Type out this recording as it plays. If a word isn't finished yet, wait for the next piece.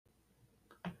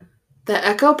The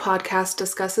Echo podcast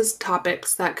discusses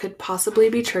topics that could possibly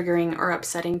be triggering or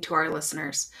upsetting to our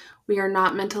listeners. We are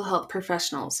not mental health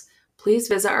professionals. Please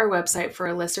visit our website for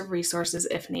a list of resources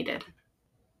if needed.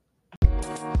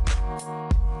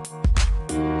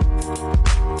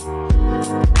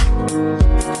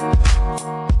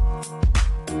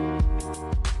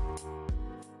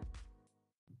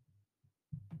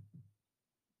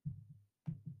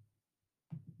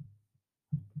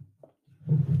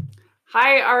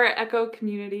 Hi, our Echo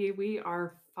community. We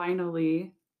are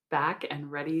finally back and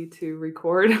ready to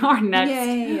record our next.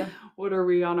 Yay. What are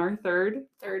we on our third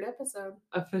episode?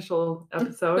 Official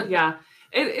episode. Yeah,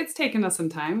 it's taken us some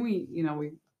time. We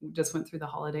just went through the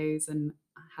holidays and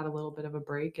had a little bit of a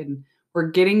break, and we're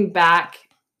getting back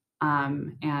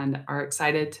and are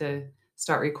excited to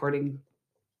start recording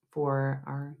for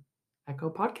our Echo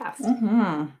podcast.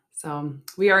 Mm-hmm. So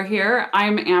we are here.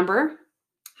 I'm Amber.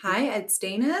 Hi, it's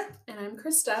Dana. And I'm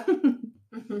Krista.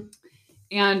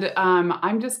 And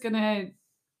I'm just going to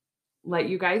let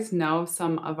you guys know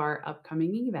some of our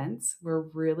upcoming events. We're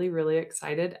really, really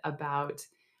excited about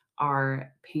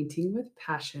our Painting with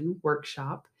Passion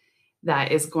workshop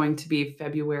that is going to be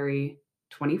February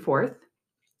 24th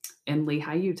in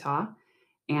Lehi, Utah.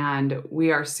 And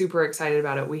we are super excited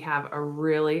about it. We have a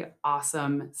really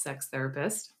awesome sex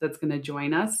therapist that's going to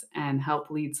join us and help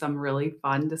lead some really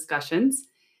fun discussions.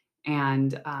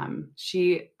 And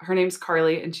her name's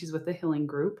Carly, and she's with the Healing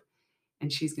Group,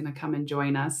 and she's going to come and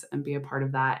join us and be a part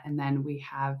of that. And then we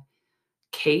have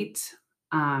Kate.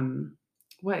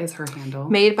 What is her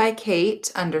handle? Made by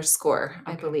Kate _,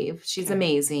 I believe. She's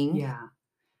amazing. Yeah.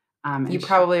 You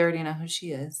probably already know who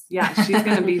she is. Yeah, she's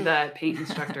going to be the paint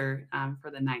instructor for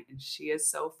the night. And she is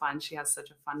so fun. She has such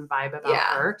a fun vibe about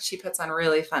her. She puts on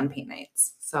really fun paint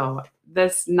nights. So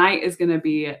this night is going to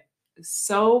be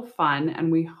so fun.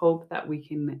 And we hope that we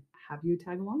can have you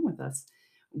tag along with us.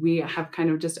 We have kind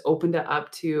of just opened it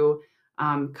up to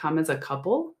come as a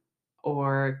couple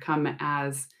or come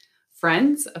as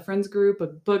friends, a friends group, a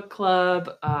book club,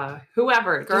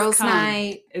 whoever. Girls'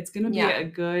 night. It's going to be a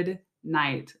good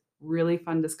night. Really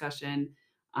fun discussion.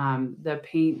 The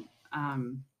paint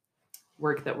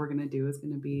work that we're going to do is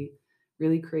going to be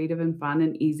really creative and fun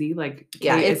and easy.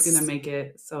 It's going to make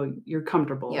it so you're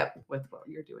comfortable with what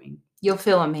you're doing. You'll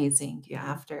feel amazing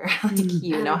after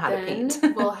you know how to paint.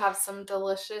 We'll have some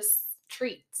delicious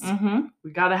treats. Mm-hmm.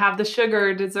 We got to have the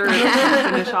sugar dessert to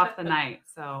finish off the night.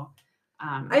 So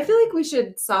I feel like we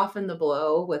should soften the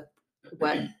blow with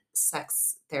what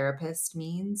sex therapist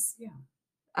means.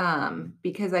 Yeah.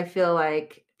 Because I feel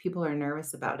like people are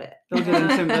nervous about it. They'll get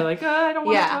into it and be like, I don't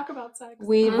want to talk about sex.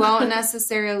 We won't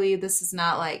necessarily, this is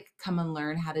not like come and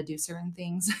learn how to do certain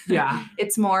things. Yeah.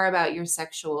 It's more about your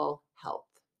sexual health.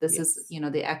 This is,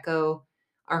 the Echo,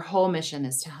 our whole mission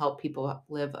is to help people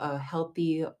live a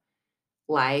healthy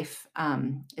life,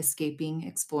 escaping,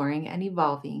 exploring, and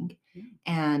evolving. Mm-hmm.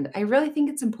 And I really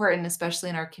think it's important, especially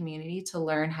in our community, to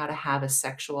learn how to have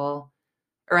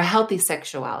a healthy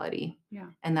sexuality. Yeah.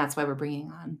 And that's why we're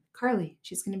bringing on Carly.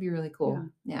 She's going to be really cool.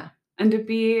 Yeah. And to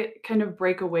be kind of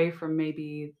break away from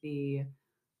maybe the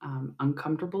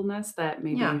uncomfortableness that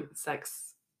maybe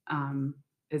sex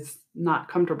is not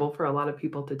comfortable for a lot of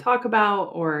people to talk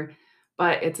about,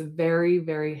 but it's a very,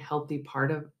 very healthy part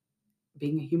of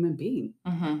being a human being.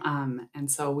 Mm-hmm.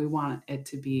 And so we want it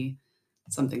to be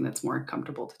something that's more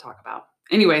comfortable to talk about.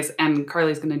 Anyways, and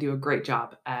Carly's going to do a great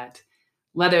job at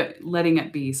letting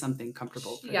it be something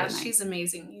comfortable for Yeah, she's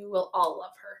amazing. You will all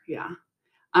love her. Yeah.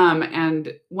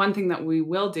 And one thing that we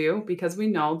will do, because we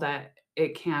know that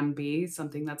it can be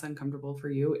something that's uncomfortable for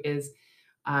you, is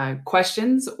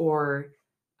questions or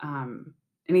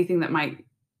anything that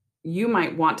you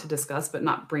might want to discuss but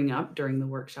not bring up during the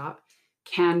workshop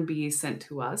can be sent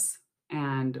to us,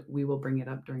 and we will bring it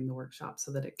up during the workshop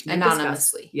so that it can be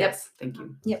anonymously. Yes, thank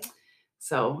you. Yep.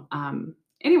 So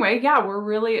anyway, we're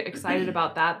really excited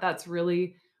about that. That's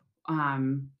really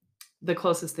the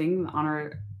closest thing on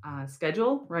our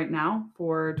schedule right now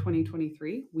for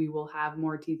 2023. We will have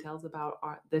more details about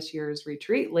this year's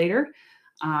retreat later,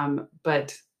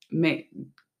 but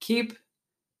keep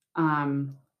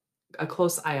a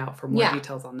close eye out for more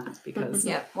details on that, because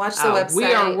watch the website. We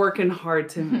are working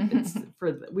hard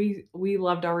we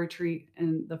loved our retreat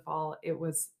in the fall. It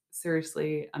was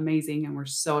seriously amazing, and we're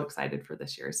so excited for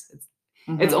this year's.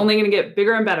 It's only going to get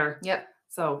bigger and better. Yep.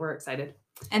 So we're excited.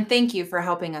 And thank you for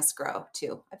helping us grow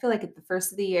too. I feel like at the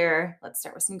first of the year, let's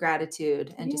start with some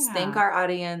gratitude and just thank our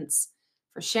audience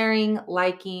for sharing,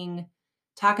 liking,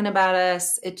 talking about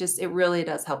us. It really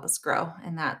does help us grow.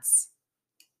 And that's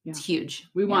Yeah. It's huge.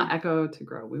 We Yeah. want Echo to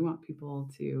grow. We want people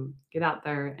to get out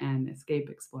there and escape,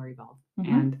 explore, evolve. Mhm.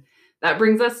 And that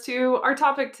brings us to our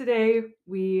topic today.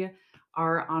 We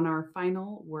are on our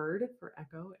final word for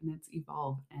Echo, and it's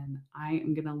evolve. And I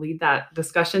am going to lead that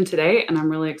discussion today, and I'm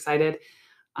really excited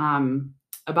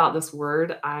about this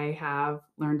word. I have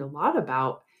learned a lot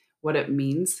about what it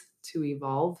means to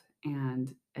evolve,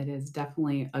 and it is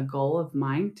definitely a goal of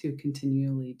mine to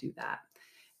continually do that.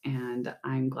 And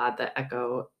I'm glad that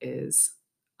Echo is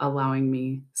allowing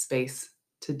me space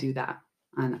to do that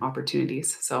and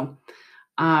opportunities. So,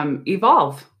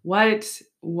 evolve. What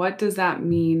does that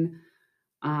mean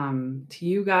to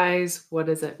you guys? What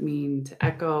does it mean to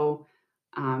Echo?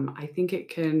 I think it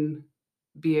can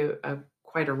be a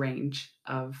quite a range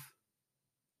of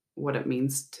what it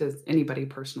means to anybody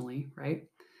personally, right?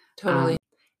 Totally.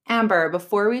 Amber,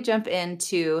 before we jump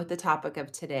into the topic of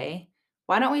today,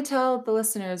 why don't we tell the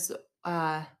listeners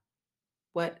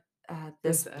what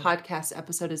this podcast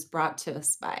episode is brought to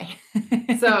us by?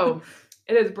 So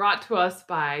it is brought to us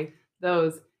by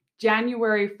those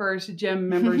January 1st gym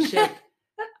membership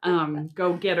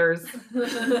go-getters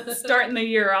starting the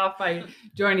year off by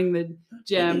joining the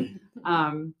gym.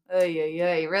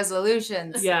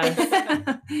 Resolutions. Yes.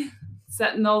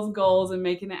 Setting those goals and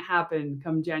making it happen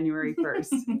come January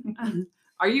 1st.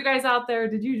 Are you guys out there?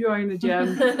 Did you join the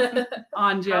gym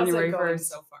on January 1st?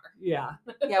 So far? Yeah.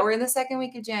 Yeah, we're in the second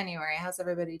week of January. How's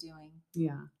everybody doing?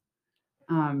 Yeah.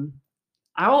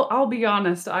 I'll be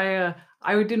honest. I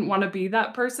didn't want to be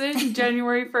that person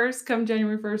January 1st, come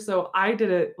January 1st. So I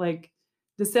did it like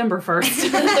December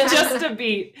 1st just to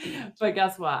beat. But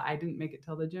guess what? I didn't make it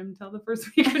till the gym till the first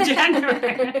week of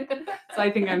January. So I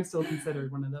think I'm still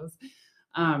considered one of those.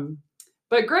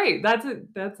 But great.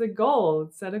 That's a goal.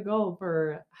 Set a goal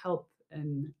for health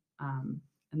and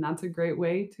that's a great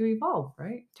way to evolve,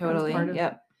 right? Totally.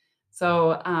 Yep.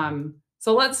 So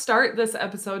so let's start this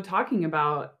episode talking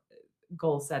about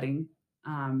goal setting,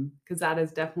 because that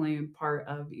is definitely part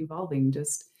of evolving,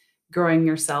 just growing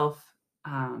yourself,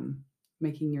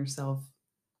 making yourself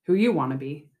who you want to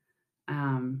be.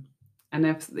 And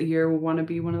if you want to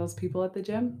be one of those people at the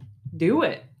gym, do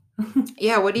it.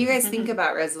 Yeah. What do you guys think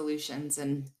about resolutions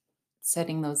and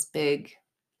setting those big,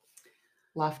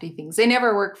 lofty things? They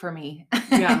never work for me.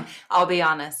 Yeah. I'll be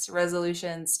honest.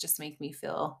 Resolutions just make me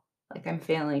feel like I'm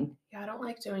failing. Yeah, I don't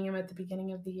like doing them at the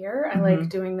beginning of the year. I like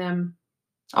doing them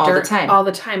all the time. All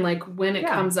the time. Like when it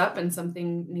Yeah. comes up and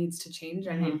something needs to change,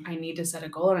 I need to set a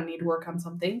goal and I need to work on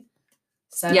something.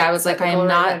 I was like,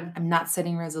 I'm not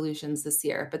setting resolutions this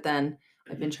year, but then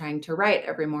I've been trying to write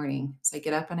every morning. So I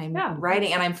get up and I'm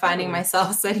writing and I'm finding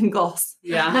myself setting goals.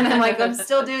 Yeah. And I'm like, I'm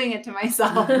still doing it to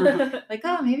myself. Like,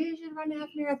 oh, maybe I should run a half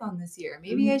marathon this year.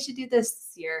 Maybe I should do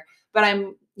this year. But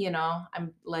I'm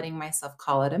letting myself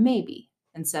call it a maybe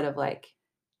instead of like,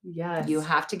 yes, you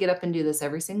have to get up and do this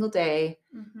every single day.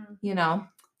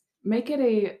 Make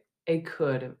it a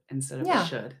could instead of a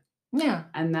should. Yeah.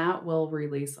 And that will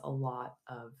release a lot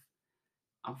of,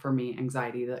 for me,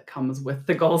 anxiety that comes with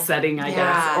the goal setting, I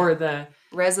guess, or the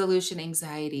resolution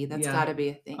anxiety. That's got to be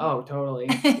a thing. Oh, totally.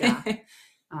 Yeah.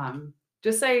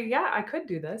 Just say, I could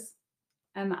do this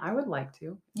and I would like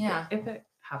to. Yeah. If it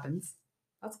happens,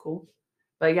 that's cool.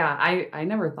 But yeah, I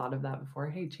never thought of that before.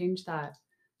 Hey, change that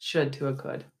should to a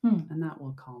could, and that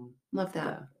will calm. Love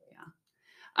that.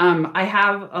 I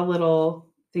have a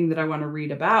little thing that I want to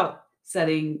read about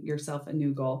setting yourself a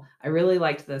new goal. I really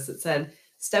liked this. It said,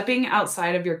 stepping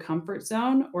outside of your comfort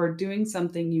zone or doing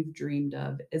something you've dreamed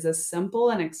of is a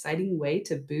simple and exciting way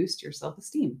to boost your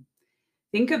self-esteem.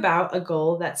 Think about a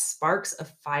goal that sparks a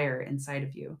fire inside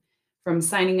of you. From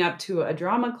signing up to a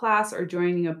drama class or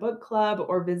joining a book club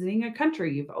or visiting a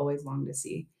country you've always longed to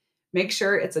see. Make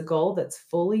sure it's a goal that's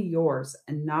fully yours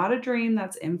and not a dream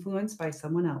that's influenced by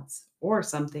someone else or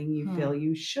something you feel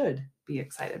you should be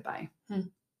excited by.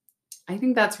 I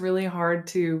think that's really hard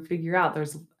to figure out.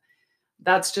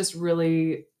 That's just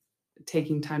really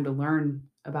taking time to learn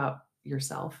about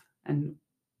yourself and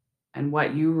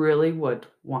what you really would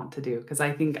want to do. Because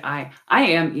I think I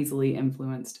am easily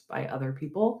influenced by other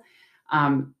people.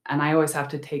 And I always have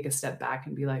to take a step back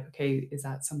and be like, okay, is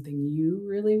that something you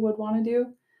really would want to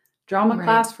do? Drama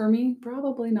class for me?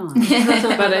 Probably not.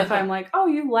 But if I'm like, oh,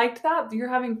 you liked that? You're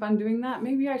having fun doing that?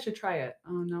 Maybe I should try it.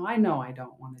 Oh, no, I know I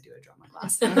don't want to do a drama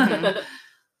class.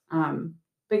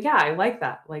 But yeah, I like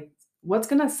that. Like, what's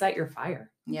going to set your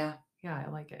fire? Yeah. Yeah, I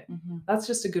like it. That's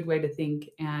just a good way to think,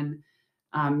 and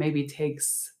maybe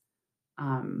takes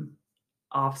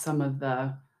off some of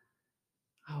the,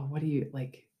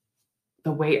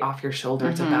 the weight off your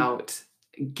shoulders about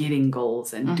getting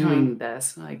goals and doing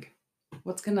this. Like,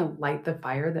 what's going to light the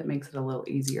fire that makes it a little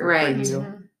easier Right. for you.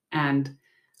 Mhm. And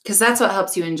Because that's what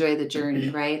helps you enjoy the journey,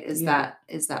 right? Is Yeah.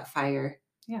 that fire.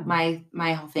 yeah.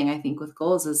 My whole thing, I think, with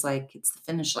goals is like it's the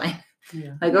finish line.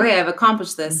 Yeah. Like, okay, I've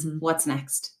accomplished this. Mhm. What's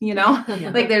next? You know? Yeah.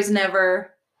 Like there's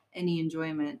never any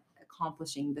enjoyment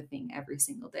accomplishing the thing every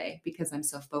single day because I'm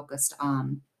so focused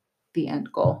on the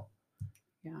end goal.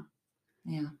 Yeah.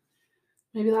 Yeah.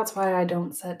 Maybe that's why I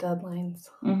don't set deadlines.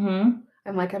 Mm-hmm.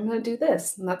 I'm like, I'm going to do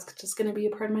this, and that's just going to be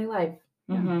a part of my life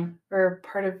Mm-hmm. or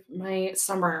part of my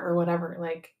summer or whatever.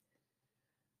 Like,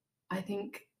 I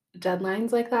think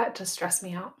deadlines like that just stress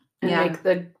me out and Yeah. make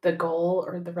the goal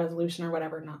or the resolution or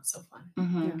whatever not so fun.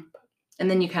 Mm-hmm. Yeah. And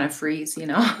then you kind of freeze, you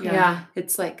know? Yeah.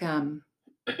 It's like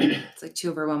it's like too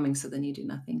overwhelming, so then you do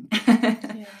nothing.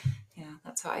 Yeah. Yeah,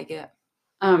 that's how I get.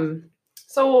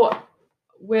 So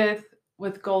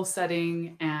with goal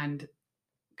setting and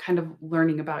kind of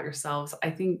learning about yourselves,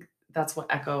 I think that's what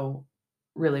Echo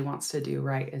really wants to do,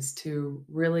 right? Is to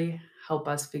really help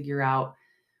us figure out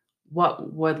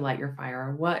what would light your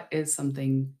fire, what is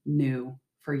something new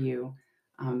for you.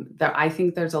 I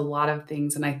think there's a lot of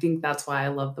things, and I think that's why I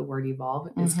love the word evolve,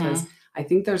 is because I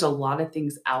think there's a lot of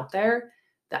things out there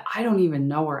that I don't even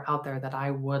know are out there that I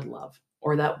would love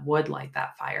or that would light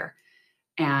that fire.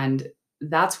 And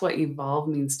that's what evolve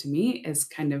means to me, is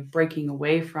kind of breaking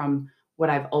away from what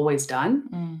I've always done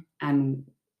Mm. and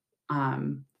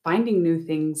finding new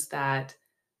things that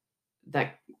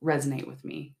resonate with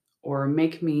me or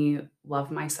make me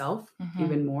love myself Mhm.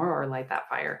 even more or light that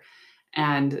fire.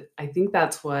 And I think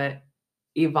that's what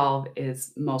evolve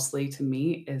is mostly to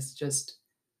me, is just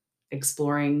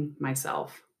exploring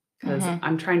myself, because Mhm.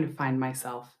 I'm trying to find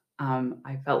myself.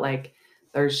 I felt like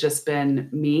there's just been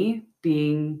me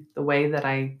being the way that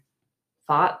I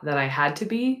thought that I had to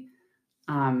be,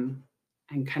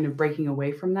 and kind of breaking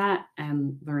away from that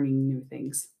and learning new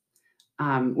things.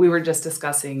 We were just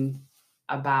discussing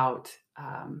about,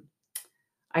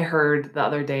 I heard the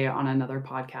other day on another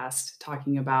podcast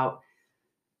talking about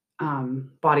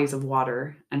bodies of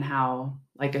water and how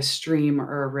like a stream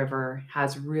or a river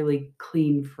has really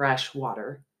clean, fresh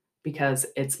water because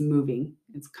it's moving,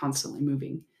 it's constantly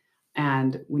moving.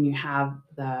 And when you have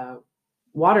the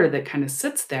water that kind of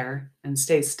sits there and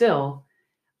stays still,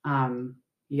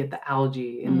 you get the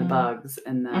algae and the Mhm. bugs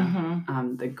and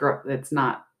Mhm. it's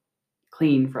not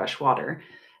clean, fresh water.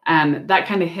 And that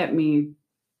kind of hit me.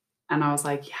 And I was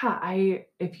like, yeah,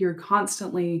 if you're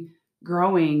constantly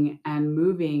growing and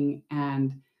moving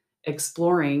and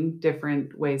exploring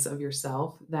different ways of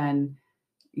yourself, then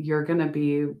you're going to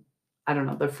be, I don't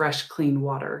know, the fresh, clean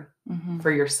water Mhm.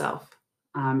 for yourself,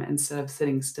 instead of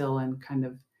sitting still and kind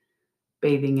of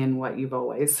bathing in what you've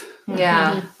always.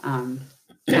 Yeah. and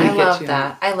I it gets love you in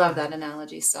that. I love that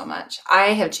analogy so much. I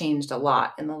have changed a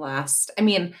lot in the last, I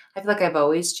mean, I feel like I've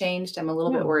always changed. I'm a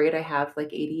little Yeah. bit worried I have like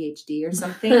ADHD or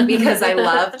something because I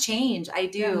love change. I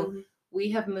do. Yeah.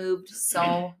 We have moved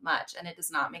so much and it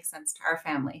does not make sense to our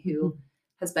family who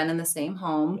has been in the same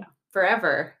home Yeah.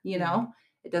 forever, you Yeah. know?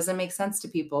 It doesn't make sense to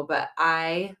people, but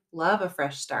I love a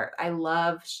fresh start. I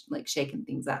love like shaking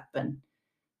things up, and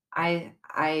I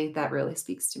that really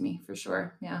speaks to me for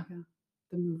sure. Yeah.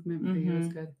 The movement for you is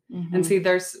Mhm. good. Mhm. And see,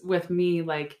 there's with me,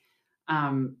 like,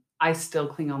 I still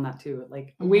cling on that too.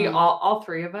 Like we Mhm. all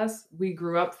three of us, we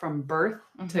grew up from birth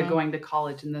to Mhm. going to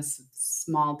college in this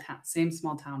small town, same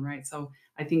small town, right? So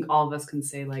I think all of us can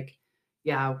say like,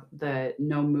 yeah, the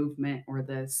no movement or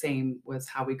the same was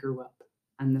how we grew up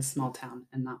in this small town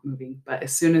and not moving. But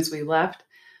as soon as we left,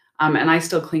 and I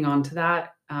still cling on to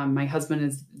that. My husband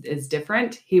is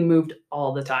different. He moved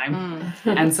all the time.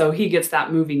 Mm. And so he gets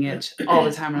that moving itch all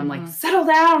the time. And I'm like, settle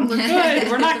down. We're good.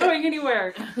 We're not going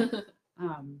anywhere. But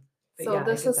So yeah, I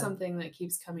this get is that. something that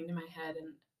keeps coming to my head,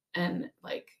 and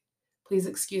like, please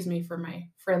excuse me for my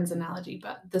friend's analogy,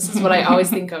 but this is what I always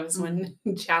think of is when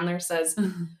Chandler says,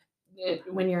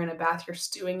 when you're in a bath, you're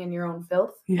stewing in your own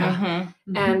filth. Yeah.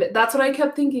 Mhm. And that's what I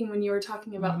kept thinking when you were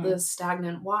talking about Mhm. the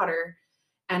stagnant water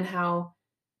and how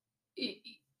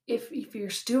if you're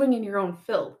stewing in your own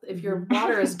filth, if your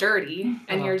water is dirty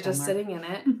and love you're just Chandler. sitting in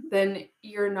it, then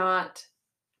you're not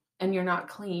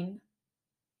clean.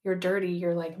 You're dirty.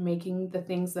 You're like making the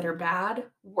things that are bad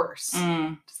worse.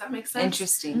 Mm. Does that make sense?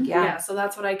 Interesting. Yeah. Yeah. So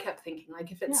that's what I kept thinking.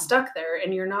 Like if it's Yeah. stuck there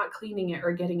and you're not cleaning it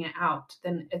or getting it out,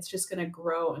 then it's just going to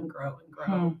grow and grow and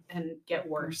grow and get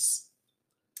worse.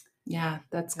 Yeah.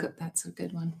 That's good. That's a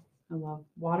good one. I love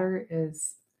water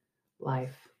is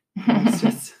life. It's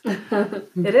just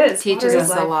It is. Teaches Water us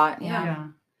is a life. lot. Yeah.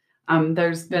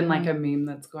 There's been like a meme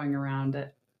that's going around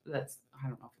that's, I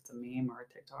don't know if it's a meme or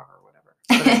a TikTok or whatever,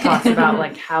 but it talks about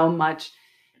like how much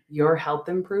your health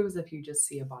improves if you just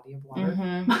see a body of water.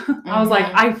 Mhm. I was like,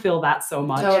 Mhm. I feel that so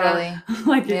much. Totally.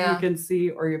 Like if Yeah. you can see,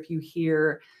 or if you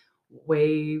hear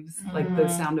waves, like the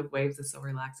Mhm. sound of waves is so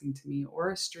relaxing to me, or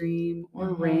a stream or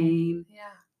Mhm. rain. Yeah.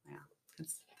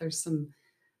 There's some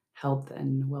health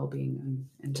and well-being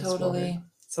in just water. Totally.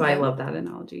 So I Yep. love that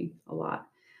analogy a lot.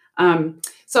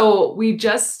 So we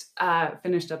just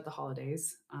finished up the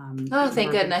holidays. Oh,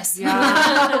 thank we're- goodness.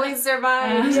 Yeah. We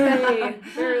survived. Yay.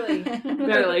 Barely.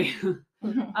 Barely.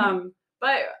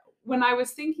 But when I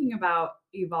was thinking about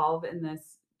Evolve and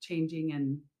this changing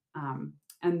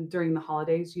and during the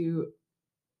holidays,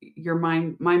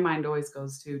 my mind always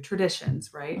goes to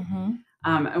traditions, right? Mhm.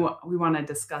 And we want to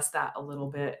discuss that a little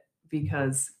bit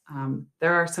because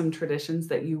there are some traditions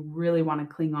that you really want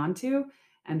to cling on to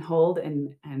and hold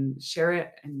and share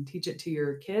it and teach it to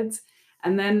your kids.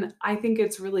 And then I think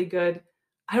it's really good.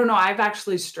 I don't know. I've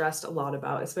actually stressed a lot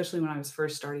about, especially when I was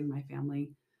first starting my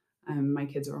family. My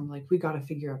kids were like, we got to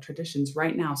figure out traditions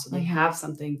right now so they Mhm. have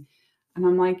something. And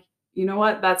I'm like, you know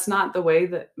what? That's not the way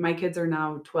that my kids are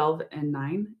now 12 and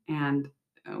 9. And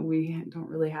we don't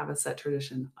really have a set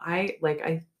tradition.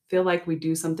 I feel like we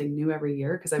do something new every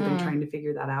year because I've been Hmm. trying to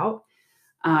figure that out.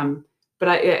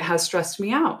 But it has stressed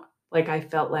me out. Like I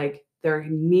felt like there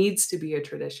needs to be a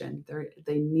tradition.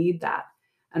 They need that.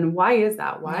 And why is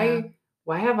that? Yeah.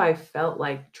 Why have I felt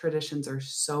like traditions are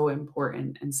so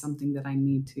important and something that I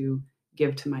need to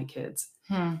give to my kids?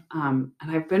 Hmm. And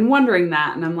I've been wondering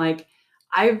that, and I'm like,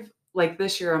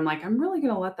 this year, I'm like, I'm really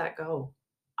gonna let that go.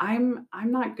 I'm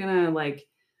not gonna like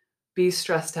be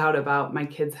stressed out about my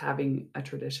kids having a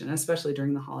tradition, especially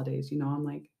during the holidays. I'm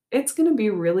like, it's gonna be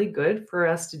really good for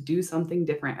us to do something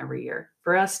different every year,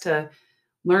 for us to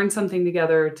learn something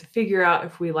together, to figure out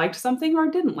if we liked something or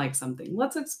didn't like something.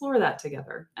 Let's explore that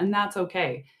together, and that's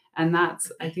okay. And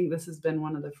I think this has been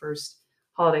one of the first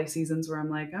holiday seasons where I'm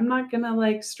like, I'm not gonna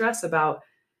like stress about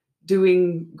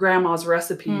doing grandma's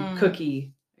recipe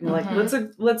cookie. Like,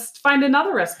 let's find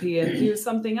another recipe and do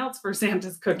something else for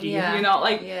Santa's cookie. Yeah.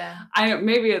 Yeah.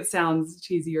 Maybe it sounds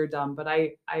cheesy or dumb, but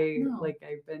I've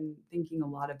been thinking a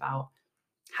lot about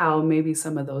how maybe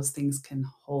some of those things can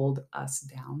hold us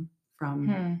down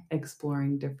from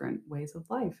exploring different ways of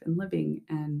life and living,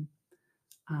 and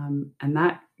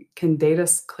that can date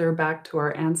us clear back to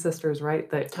our ancestors, right?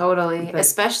 Totally.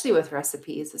 Especially with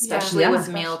recipes, especially Yeah. with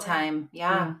Especially. mealtime.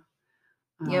 Yeah.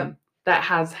 Yep. That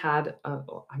has had,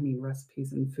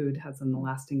 recipes and food has an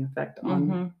lasting effect on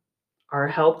Mhm. our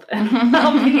health and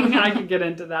well-being. I could get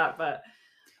into that, but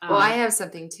Well, I have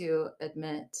something to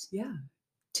admit yeah,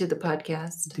 to the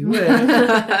podcast. do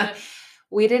it.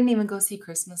 We didn't even go see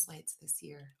Christmas lights this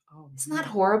year. Oh, Isn't that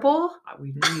horrible?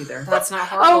 we didn't either. That's not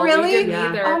horrible. Oh, really? We didn't Yeah.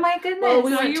 either. Oh my goodness. Well,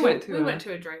 we So went you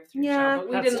to a drive-through Yeah, show, but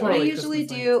we that's didn't. totally we like, usually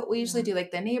Christmas do. lights. We usually do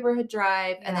like the neighborhood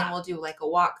drive, and then Yeah. we'll do like a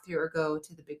walkthrough, or go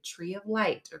to the big tree of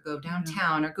light, or go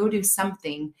downtown, or go do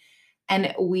something. And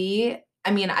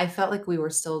I felt like we were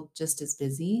still just as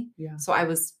busy, Yeah. so I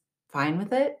was fine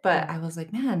with it. But Yeah. I was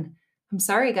like, man, I'm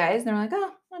sorry, guys. And they're like,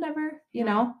 oh, whatever, you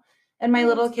Yeah. know. And my Yeah,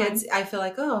 little it's kids, fine. I feel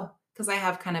like, because I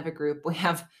have kind of a group. We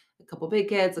have a couple big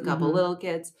kids, a couple Mhm. little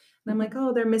kids. And I'm like,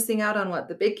 they're missing out on what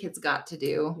the big kids got to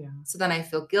do. Yeah. So then I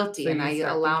feel guilty, So and you I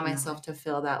start allow thinking that myself way. to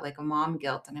feel that like a mom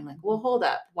guilt. And I'm like, well, hold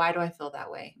up. Why do I feel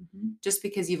that way? Mhm. Just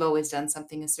because you've always done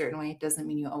something a certain way doesn't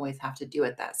mean you always have to do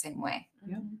it that same way.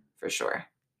 Yep. For sure.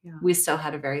 Yeah. We still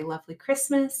had a very lovely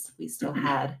Christmas. We still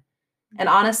had, and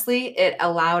honestly, it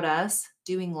allowed us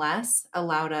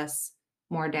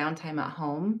more downtime at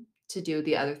home to do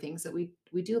the other things that we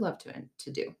do love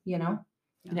to do, you know?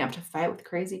 You didn't have to fight with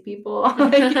crazy people,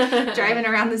 like driving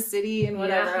around the city and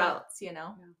whatever Yeah. else, you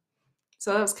know? Yeah.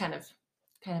 So that was kind of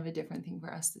a different thing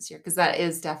for us this year, because that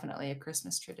is definitely a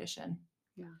Christmas tradition.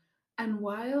 And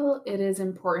while it is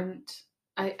important,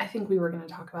 I think we were going to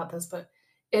talk about this, but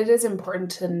it is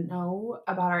important to know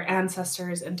about our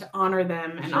ancestors and to honor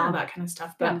them and all Sure. that kind of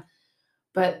stuff. Yeah.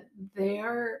 But they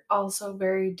are also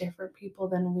very different people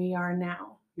than we are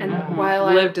now. And Yeah. while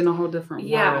lived in a whole different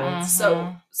yeah, world.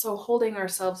 so holding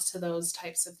ourselves to those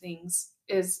types of things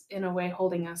is in a way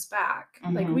holding us back.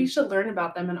 Like, Mhm. we should learn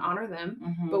about them and honor them,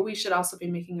 Mhm. but we should also be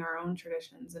making our own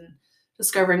traditions and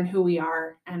discovering who we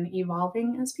are and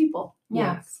evolving as people.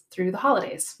 Yeah. Yes. Through the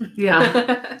holidays.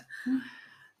 Yeah.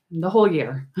 The whole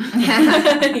year.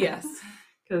 Yes.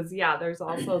 Because there's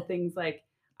also things like,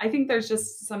 I think there's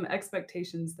just some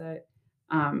expectations that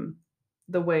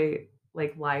the way,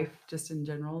 like life just in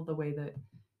general, the way that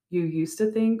you used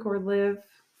to think or live,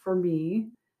 for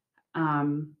me,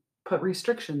 put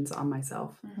restrictions on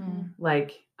myself. Mhm.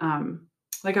 Like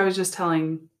I was just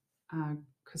telling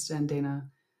Krista and Dana,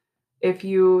 if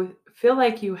you feel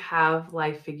like you have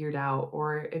life figured out,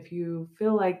 or if you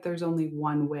feel like there's only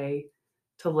one way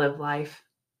to live life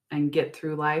and get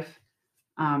through life,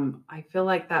 I feel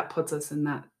like that puts us in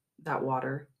that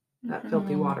water, that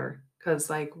filthy Mhm. water. Because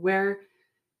like where's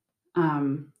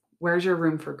your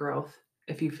room for growth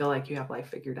if you feel like you have life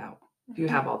figured out? If you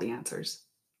have all the answers,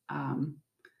 um,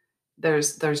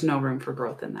 there's no room for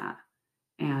growth in that.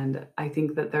 And I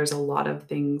think that there's a lot of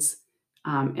things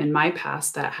in my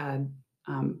past that had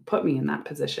put me in that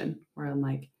position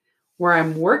where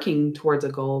I'm working towards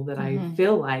a goal that I Mhm.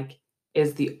 feel like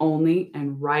is the only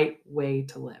and right way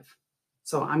to live.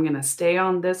 So I'm going to stay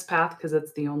on this path because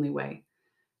it's the only way.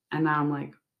 And now I'm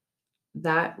like,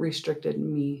 that restricted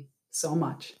me so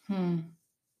much. Hmm.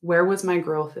 Where was my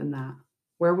growth in that?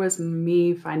 Where was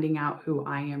me finding out who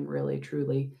I am really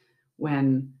truly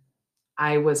when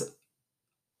I was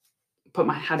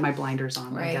had my blinders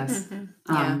on, I Right. guess. Mhm.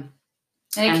 Yeah. Um,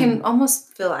 And it can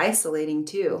almost feel isolating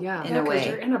too, Yeah. in Yeah, a because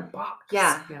you're way. in a box.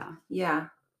 Yeah. yeah, Yeah.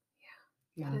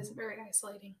 yeah, That is very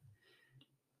isolating.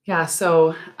 yeah.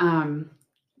 So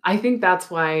I think that's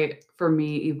why for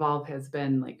me, Evolve has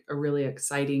been like a really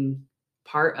exciting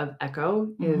part of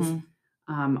Echo is Mhm.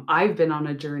 I've been on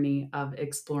a journey of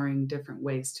exploring different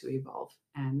ways to evolve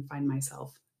and find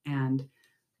myself, and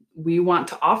we want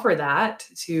to offer that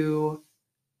to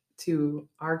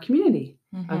our community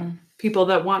of Mhm. people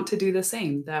that want to do the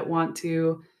same, that want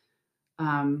to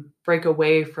break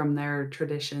away from their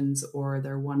traditions or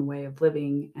their one way of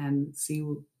living and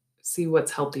see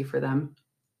what's healthy for them.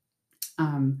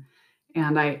 Um,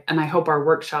 and I hope our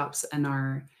workshops and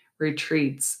our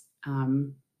retreats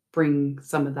bring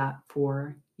some of that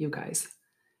for you guys.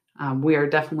 We are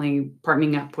definitely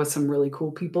partnering up with some really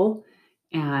cool people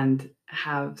and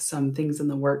have some things in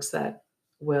the works that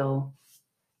will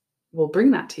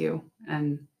bring that to you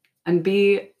and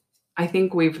be. I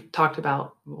think we've talked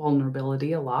about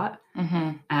vulnerability a lot,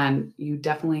 Mhm. and you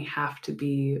definitely have to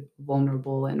be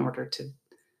vulnerable in order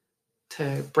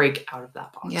to break out of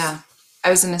that box. Yeah.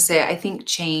 I was going to say, I think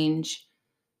change,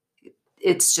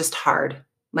 it's just hard.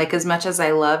 Like, as much as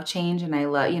I love change and I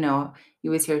love, you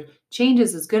always hear change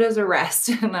is as good as a rest.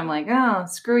 And I'm like, oh,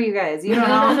 screw you guys. You don't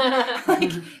know.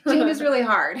 Like, change is really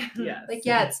hard. Yes. Like,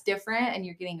 yeah, it's different and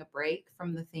you're getting a break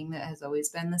from the thing that has always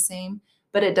been the same.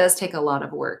 But it does take a lot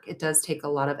of work. It does take a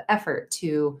lot of effort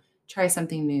to try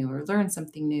something new or learn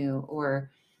something new or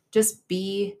just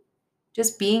being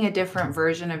a different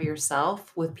version of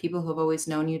yourself with people who have always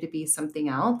known you to be something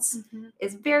else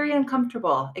is very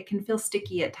uncomfortable. It can feel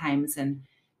sticky at times and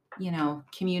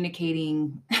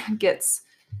communicating gets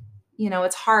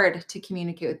it's hard to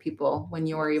communicate with people when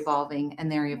you're evolving and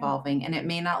they're evolving and it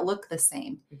may not look the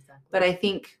same. Exactly. But I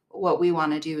think what we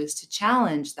want to do is to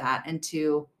challenge that and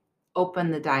to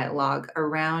open the dialogue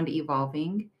around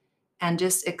evolving and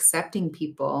just accepting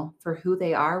people for who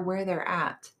they are, where they're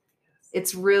at.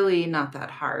 It's really not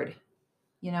that hard.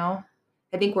 I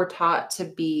think we're taught to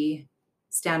be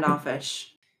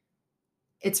standoffish.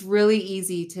 It's really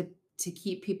easy to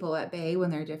keep people at bay when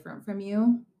they're different from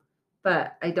you,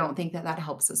 but I don't think that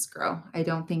helps us grow. I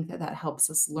don't think that helps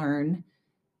us learn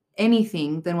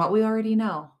anything than what we already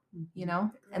know,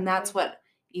 And that's Exactly. what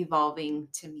evolving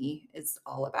to me is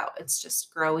all about. It's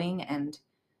just growing and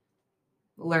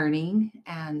learning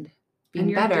and being and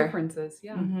your better. differences,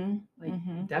 yeah. Mhm. Like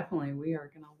Mhm. definitely we are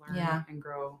going to learn Yeah. and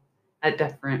grow at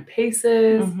different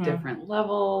paces, Mhm. different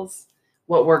levels.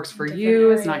 What works for Different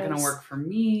you is not going to areas. work for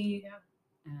me. Yeah.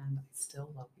 And I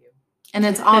still love you. And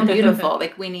it's all beautiful.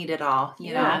 Like, we need it all,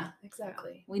 you know? Yeah,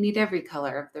 exactly. We need every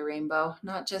color of the rainbow,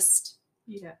 not just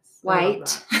Yes.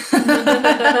 white,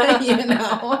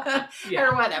 Yeah.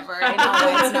 or whatever. I know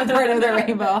white's not part of the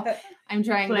rainbow. I'm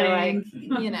trying Plain.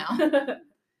 to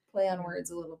play on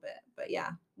words a little bit, but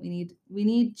yeah, we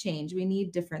need change. We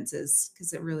need differences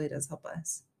because it really does help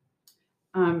us.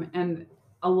 And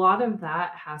a lot of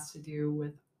that has to do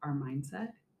with our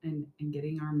mindset and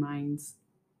getting our minds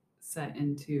set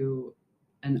into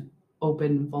an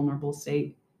open, vulnerable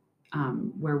state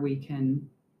where we can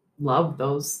love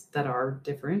those that are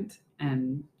different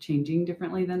and changing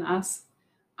differently than us,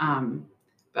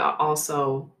 but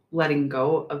also letting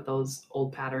go of those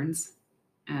old patterns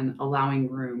and allowing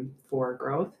room for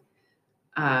growth.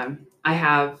 I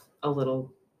have a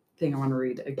little thing I want to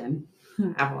read again.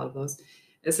 I have a lot of those.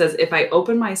 It says, if I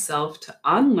open myself to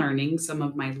unlearning some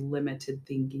of my limited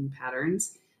thinking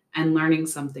patterns and learning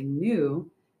something new,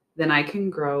 then I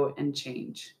can grow and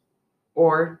change.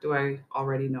 Or do I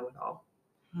already know it all?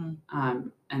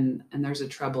 And there's a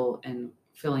trouble in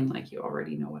feeling like you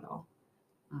already know it all,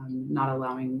 not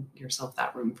allowing yourself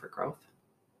that room for growth.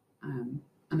 And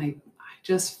I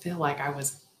just feel like I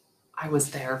I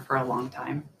was there for a long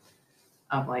time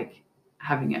of like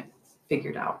having it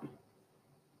figured out.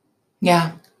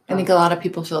 Yeah. I think a lot of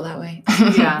people feel that way.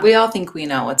 Yeah. We all think we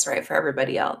know what's right for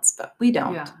everybody else, but we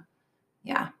don't. Yeah.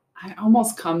 Yeah. It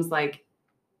almost comes like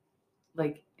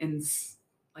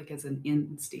as an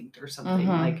instinct or something.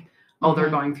 Mhm. Like, oh, they're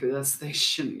Mhm. going through this. They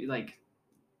shouldn't, like,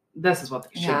 this is what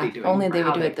they should Yeah. be doing. Only or they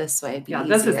would how do it this way. It'd be Yeah,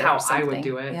 this is easier how or I would something.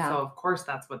 do it. Yeah. So of course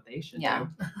that's what they should Yeah.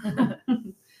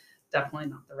 do. Definitely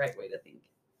not the right way to think.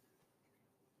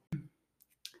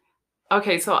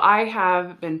 Okay, so I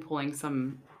have been pulling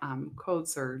some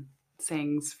quotes or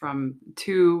sayings from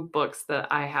 2 books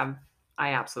that I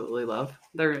absolutely love.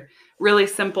 They're really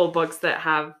simple books that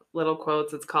have little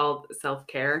quotes. It's called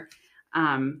Self-Care.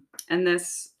 And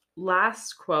this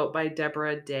last quote by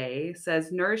Deborah Day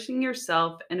says, "Nourishing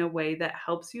yourself in a way that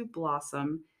helps you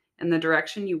blossom in the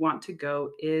direction you want to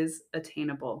go is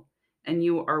attainable, and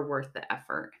you are worth the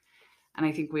effort." And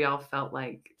I think we all felt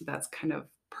like that's kind of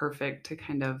perfect to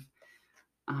kind of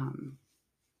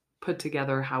put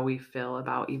together how we feel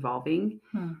about evolving,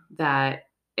 that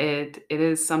it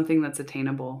is something that's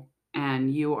attainable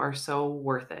and you are so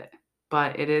worth it.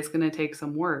 But it is going to take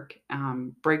some work.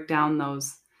 Break down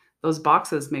those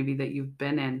boxes maybe that you've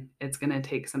been in. It's going to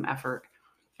take some effort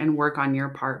and work on your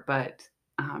part. But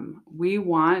we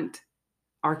want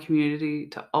our community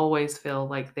to always feel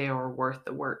like they are worth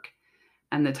the work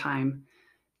and the time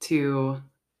to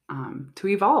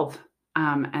evolve.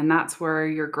 And that's where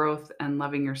your growth and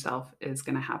loving yourself is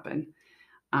going to happen.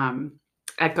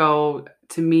 Echo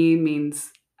to me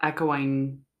means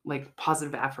echoing like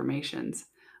positive affirmations.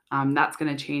 That's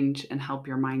going to change and help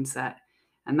your mindset.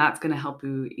 And that's going to help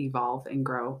you evolve and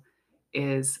grow,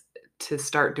 is to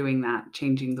start doing that,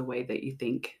 changing the way that you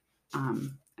think.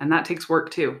 And that takes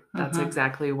work too. That's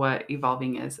exactly what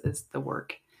evolving is the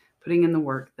work, putting in the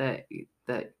work that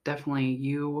definitely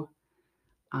you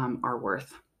are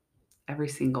worth. Every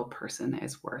single person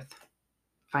is worth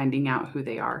finding out who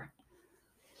they are,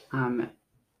 and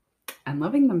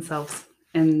loving themselves,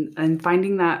 and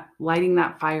finding that, lighting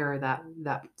that fire, that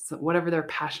whatever they're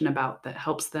passionate about, that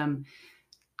helps them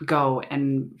go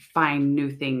and find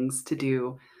new things to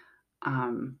do.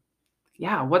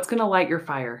 What's going to light your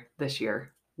fire this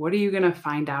year? What are you going to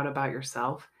find out about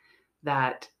yourself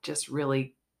that just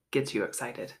really gets you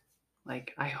excited?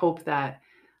 Like, I hope that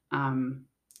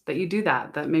that you do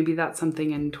that maybe that's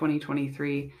something in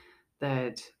 2023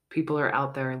 that people are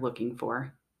out there looking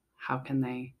for. How can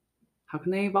they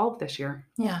evolve this year?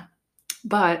 Yeah.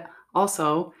 But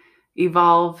also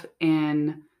evolve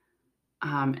in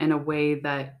a way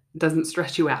that doesn't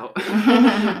stress you out.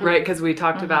 Right? Because we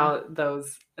talked about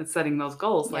those, setting those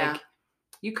goals. Yeah. Like,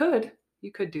 you could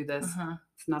do this.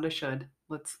 It's not a should.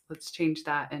 Let's change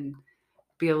that and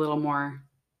be a little more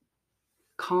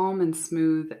calm and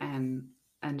smooth, and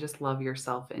just love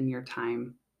yourself in your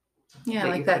time. Yeah,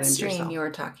 like that stream you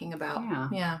were talking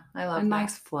about. Yeah, I love a that.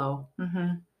 Nice flow.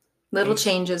 Little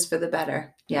changes for the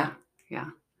better. Yeah.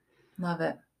 Love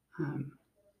it.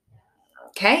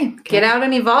 Okay, get out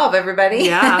and evolve, everybody.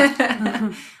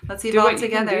 Yeah. Let's evolve you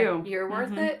together. You're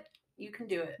worth it. You can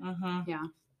do it. Yeah.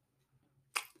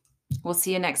 We'll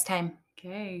see you next time.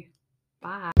 Okay.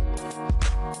 Bye.